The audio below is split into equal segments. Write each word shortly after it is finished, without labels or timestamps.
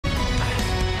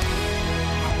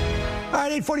All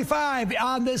right, 8:45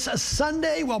 on this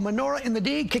Sunday. Well, Menorah in the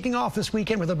D kicking off this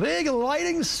weekend with a big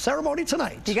lighting ceremony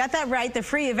tonight. You got that right. The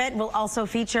free event will also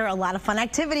feature a lot of fun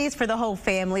activities for the whole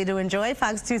family to enjoy.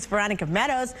 Fox 2's Veronica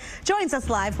Meadows joins us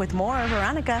live with more.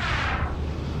 Veronica.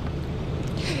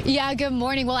 Yeah, good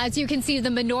morning. Well, as you can see, the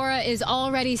Menorah is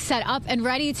already set up and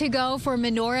ready to go for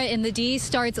Menorah in the D.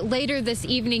 Starts later this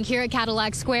evening here at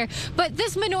Cadillac Square. But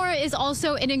this Menorah is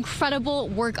also an incredible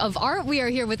work of art. We are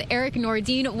here with Erik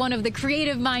Nordin, one of the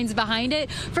creative minds behind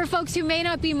it. For folks who may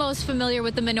not be most familiar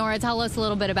with the Menorah, tell us a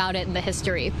little bit about it and the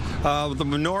history. The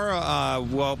Menorah,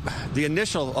 well, the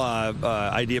initial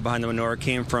idea behind the Menorah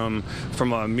came from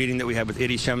a meeting that we had with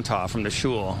Eddie Shemtah from the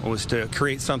shul. It was to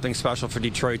create something special for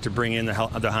Detroit to bring in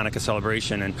the Hanukkah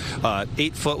celebration, and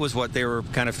 8 foot was what they were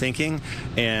kind of thinking.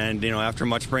 And after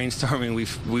much brainstorming,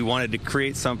 we wanted to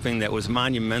create something that was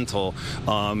monumental,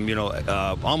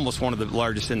 almost one of the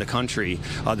largest in the country,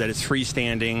 that is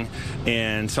freestanding,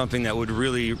 and something that would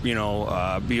really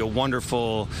be a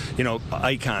wonderful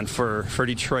icon for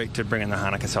Detroit to bring in the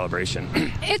Hanukkah celebration.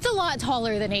 It's a lot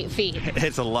taller than 8 feet.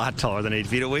 It's a lot taller than 8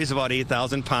 feet. It weighs about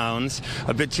 8,000 pounds.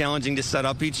 A bit challenging to set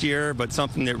up each year, but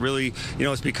something that really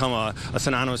has become a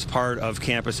synonymous part of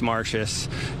Campus Martius,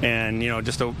 and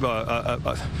just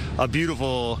a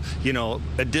beautiful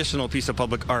additional piece of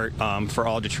public art for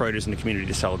all Detroiters in the community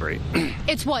to celebrate.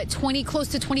 It's what, close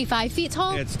to 25 feet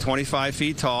tall? It's 25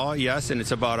 feet tall, yes, and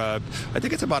it's about I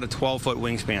think it's about a 12-foot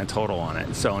wingspan total on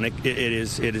it. So, and it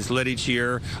is lit each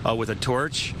year with a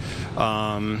torch,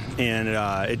 and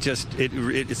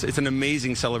it's an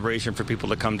amazing celebration for people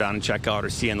to come down and check out or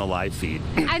see on the live feed.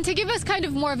 And to give us kind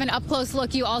of more of an up-close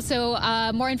look, you also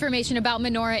more information about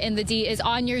Menorah in the D is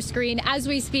on your screen as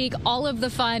we speak. All of the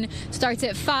fun starts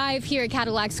at 5 here at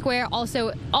Cadillac Square,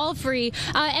 also all free.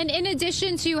 And in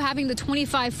addition to having the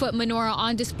 25-foot Menorah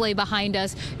on display behind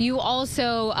us, you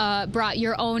also brought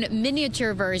your own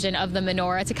miniature version of the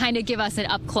Menorah to kind of give us an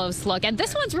up-close look. And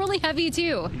this one's really heavy,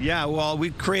 too. Yeah, well, we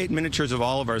create miniatures of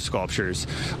all of our sculptures.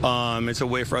 It's a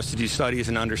way for us to do studies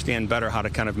and understand better how to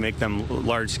kind of make them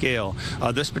large scale.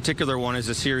 This particular one is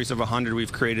a series of 100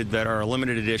 we've created that are a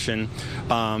limited edition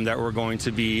that we're going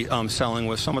to be selling,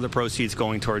 with some of the proceeds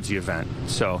going towards the event.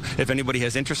 So if anybody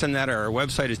has interest in that, our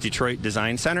website is Detroit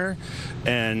Design Center,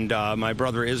 and my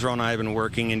brother Israel and I have been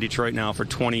working in Detroit now for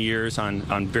 20 years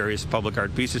on various public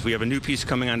art pieces. We have a new piece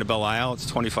coming onto Belle Isle. It's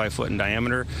 25 foot in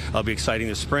diameter. It'll be exciting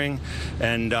this spring,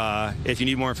 and if you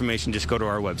need more information, just go to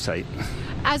our website.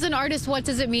 As an artist, what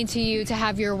does it mean to you to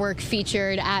have your work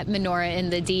featured at Menorah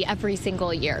in the D every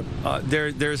single year?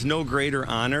 There's no greater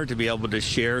honor to be able to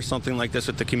share something like this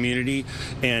with the community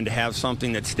and have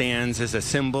something that stands as a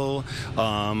symbol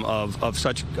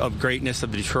of greatness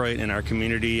of Detroit and our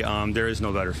community. There is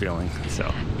no better feeling.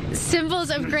 So. Symbols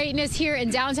of greatness here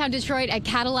in downtown Detroit at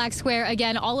Cadillac Square.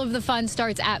 Again, all of the fun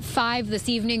starts at 5 this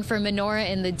evening for Menorah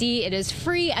in the D. It is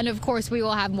free, and of course, we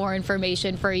will have more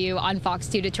information for you on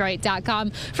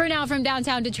fox2detroit.com. For now, from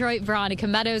downtown Detroit, Veronica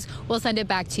Meadows, we'll send it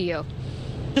back to you.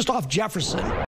 Just off Jefferson.